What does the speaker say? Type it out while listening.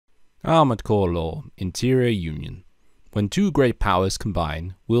Armored Core Law, Interior Union. When two great powers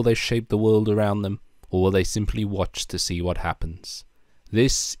combine, will they shape the world around them, or will they simply watch to see what happens?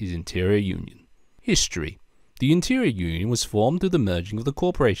 This is Interior Union. History. The Interior Union was formed through the merging of the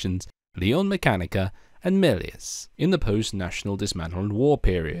corporations Leon Mechanica and Melius in the post-National Dismantle and War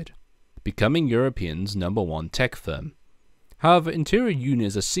period, becoming Europeans' #1 tech firm. However, Interior Union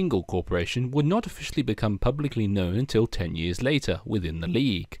as a single corporation would not officially become publicly known until 10 years later within the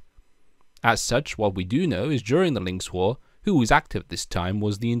League. As such, what we do know is during the Lynx War, who was active at this time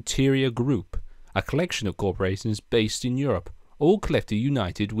was the Interior Group, a collection of corporations based in Europe, all collectively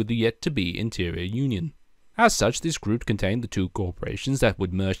united with the yet-to-be Interior Union. As such, this group contained the two corporations that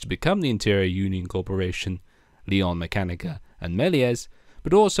would merge to become the Interior Union Corporation, Leon Mechanica and Melies,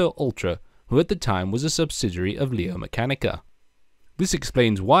 but also Ultra, who at the time was a subsidiary of Leo Mechanica. This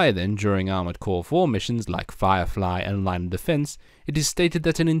explains why then, during Armored Core 4 missions like Firefly and Line of Defense, it is stated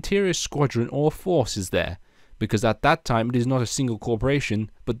that an Interior Squadron or force is there, because at that time it is not a single corporation,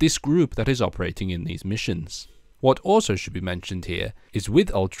 but this group that is operating in these missions. What also should be mentioned here is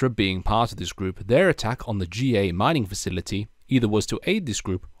with Ultra being part of this group, their attack on the GA mining facility either was to aid this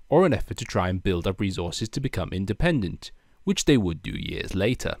group or an effort to try and build up resources to become independent, which they would do years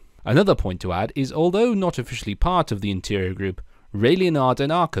later. Another point to add is although not officially part of the Interior Group, Ray Leonard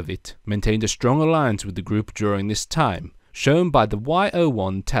and Arkovit maintained a strong alliance with the group during this time, shown by the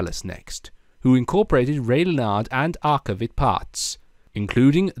Y01 Tell Us Next, who incorporated Ray Leonard and Arkovit parts,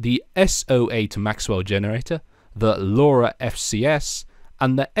 including the SO8 Maxwell generator, the LoRa FCS,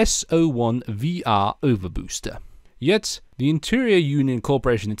 and the SO1 VR overbooster. Yet, the Interior Union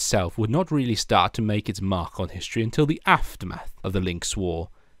Corporation itself would not really start to make its mark on history until the aftermath of the Lynx War,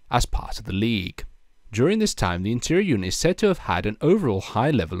 as part of the League. During this time, the Interior Union is said to have had an overall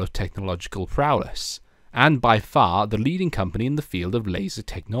high level of technological prowess, and by far the leading company in the field of laser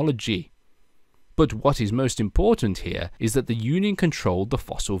technology. But what is most important here is that the Union controlled the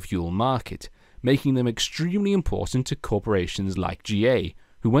fossil fuel market, making them extremely important to corporations like GA,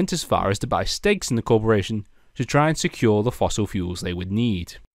 who went as far as to buy stakes in the corporation to try and secure the fossil fuels they would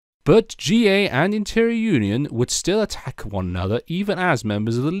need. But GA and Interior Union would still attack one another even as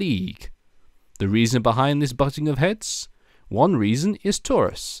members of the League. The reason behind this butting of heads? One reason is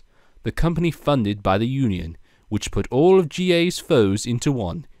Taurus, the company funded by the Union, which put all of GA's foes into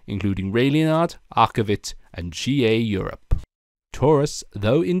one, including Ray Leonard, Arkovit, and GA Europe. Taurus,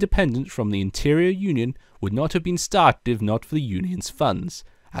 though independent from the Interior Union, would not have been started if not for the Union's funds.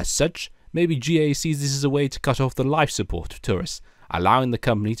 As such, maybe GA sees this as a way to cut off the life support of Taurus, allowing the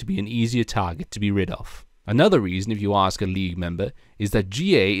company to be an easier target to be rid of. Another reason, if you ask a League member, is that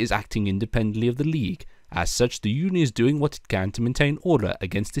GA is acting independently of the League. As such, the Union is doing what it can to maintain order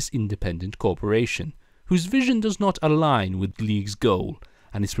against this independent corporation, whose vision does not align with the League's goal,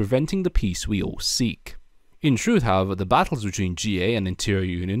 and is preventing the peace we all seek. In truth, however, the battles between GA and Interior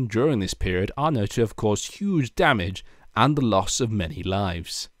Union during this period are known to have caused huge damage and the loss of many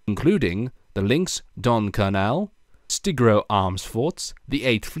lives, including the Lynx Don Carnal, Stigro Arms Forts, the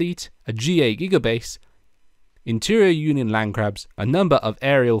 8th Fleet, a GA Gigabase, Interior Union landcrabs, a number of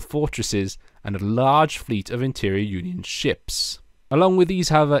aerial fortresses, and a large fleet of Interior Union ships. Along with these,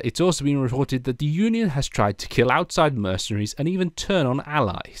 however, it's also been reported that the Union has tried to kill outside mercenaries and even turn on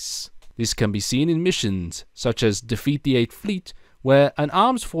allies. This can be seen in missions, such as Defeat the 8th Fleet, where an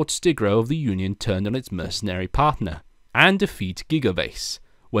arms fort Stigro of the Union turned on its mercenary partner, and Defeat Gigabase,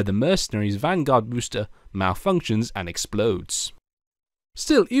 where the mercenary's Vanguard booster malfunctions and explodes.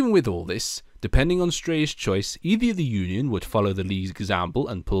 Still, even with all this, depending on Stray's choice, either the Union would follow the League's example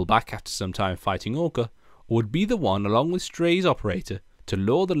and pull back after some time fighting Orca, or would be the one, along with Stray's operator, to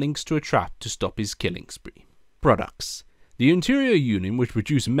lure the Lynx to a trap to stop his killing spree. Products. The Interior Union would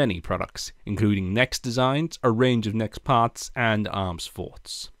produce many products, including Nex designs, a range of Nex parts, and arms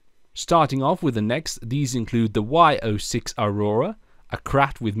forts. Starting off with the Nex, these include the Y06 Aurora, a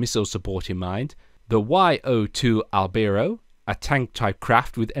craft with missile support in mind, the Y02 Albero, a tank-type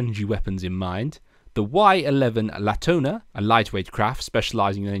craft with energy weapons in mind, the Y11 Latona, a lightweight craft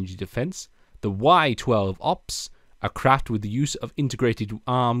specializing in energy defense, the Y12 Ops, a craft with the use of integrated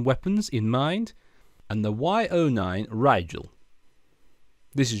arm weapons in mind, and the Y09 Rigel.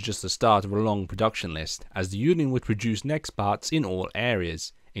 This is just the start of a long production list, as the Union would produce Nex parts in all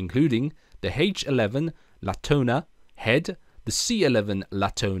areas, including the H11 Latona head, the C11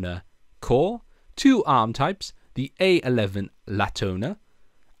 Latona core, two arm types, the A11 Latona,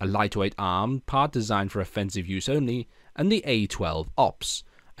 a lightweight arm part designed for offensive use only, and the A12 Ops,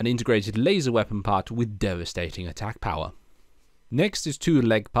 an integrated laser weapon part with devastating attack power. Next is two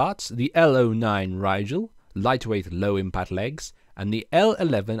leg parts, the L09 Rigel, lightweight low impact legs, and the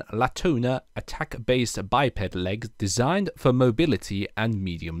L11 Latona attack-based biped legs designed for mobility and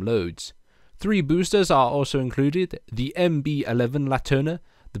medium loads. 3 boosters are also included: the MB11 Latona,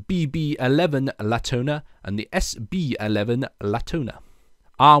 the BB11 Latona, and the SB11 Latona.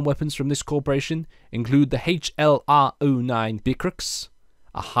 Arm weapons from this corporation include the HLR-09 Bicrux,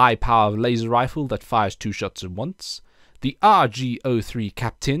 a high-power laser rifle that fires 2 shots at once, the RG-03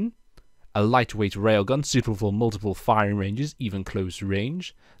 Captain, a lightweight railgun suitable for multiple firing ranges, even close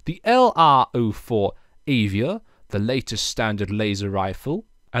range, the LR-04 Avia, the latest standard laser rifle,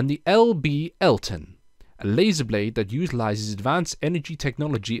 and the LB Elton, a laser blade that utilizes advanced energy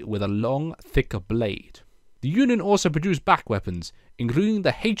technology with a long, thicker blade. The Union also produced back weapons, including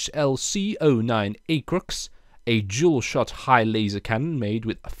the HLC-09 Acrux, a dual-shot high laser cannon made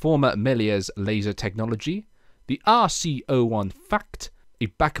with former Méliès laser technology, the RC-01 Fact, a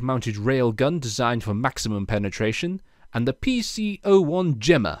back-mounted railgun designed for maximum penetration, and the PC-01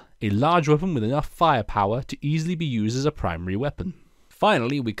 Gemma, a large weapon with enough firepower to easily be used as a primary weapon.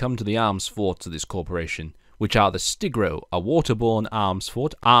 Finally, we come to the arms forts of this corporation, which are the Stigro, a waterborne arms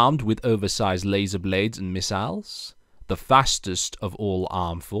fort armed with oversized laser blades and missiles, the fastest of all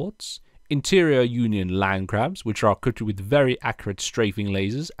arm forts, Interior Union land crabs, which are equipped with very accurate strafing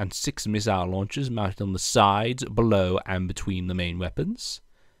lasers and 6 missile launchers mounted on the sides, below, and between the main weapons,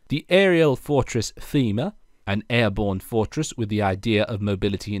 the Aerial Fortress Thema, an airborne fortress with the idea of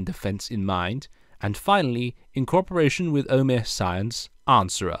mobility and defense in mind, and finally, in cooperation with Omer Science,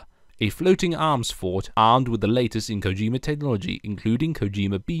 Ansara, a floating arms fort armed with the latest in Kojima technology, including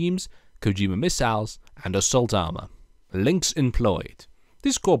Kojima beams, Kojima missiles, and assault armor. Lynx employed.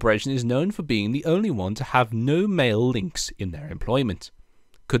 This corporation is known for being the only one to have no male lynx in their employment.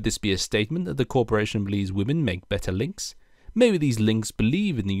 Could this be a statement that the corporation believes women make better lynx? Maybe these lynx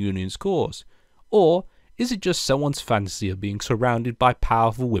believe in the Union's cause. Or is it just someone's fantasy of being surrounded by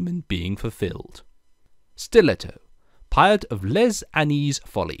powerful women being fulfilled? Stiletto, pilot of Les Années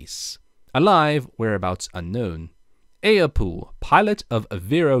Follies. Alive, whereabouts unknown. Eopool, pilot of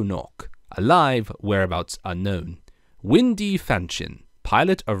Vero Nok. Alive, whereabouts unknown. Windy Fanchin,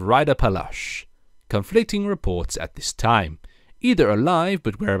 pilot of Rider Palash. Conflicting reports at this time, either alive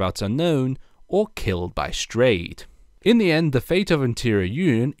but whereabouts unknown, or killed by Strayed. In the end, the fate of Interior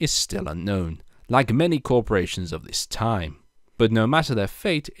Union is still unknown, like many corporations of this time. But no matter their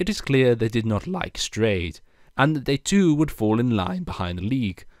fate, it is clear they did not like Strayed, and that they too would fall in line behind the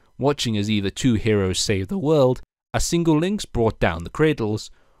League, watching as either 2 heroes saved the world, a single lynx brought down the cradles,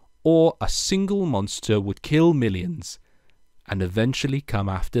 or a single monster would kill millions, and eventually come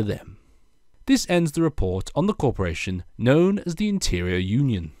after them. This ends the report on the corporation known as the Interior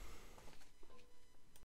Union.